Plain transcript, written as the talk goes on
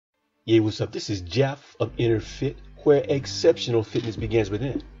Hey, what's up? This is Jeff of INNERFIT, where exceptional fitness begins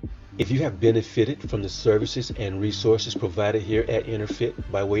within. If you have benefited from the services and resources provided here at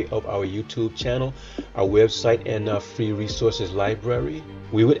INNERFIT by way of our YouTube channel, our website, and our free resources library,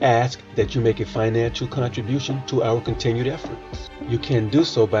 we would ask that you make a financial contribution to our continued efforts. You can do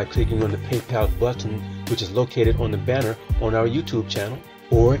so by clicking on the PayPal button, which is located on the banner on our YouTube channel.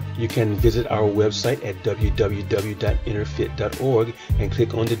 Or you can visit our website at www.innerfit.org and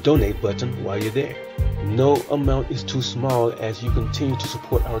click on the donate button while you're there. No amount is too small as you continue to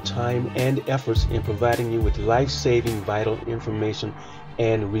support our time and efforts in providing you with life-saving vital information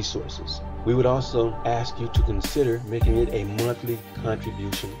and resources. We would also ask you to consider making it a monthly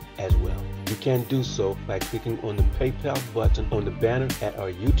contribution as well. You can do so by clicking on the PayPal button on the banner at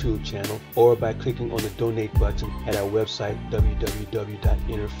our YouTube channel or by clicking on the donate button at our website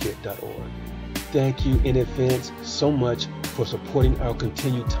www.innerfit.org. Thank you in advance so much for supporting our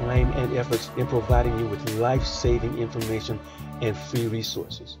continued time and efforts in providing you with life-saving information and free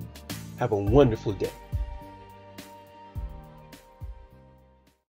resources. Have a wonderful day.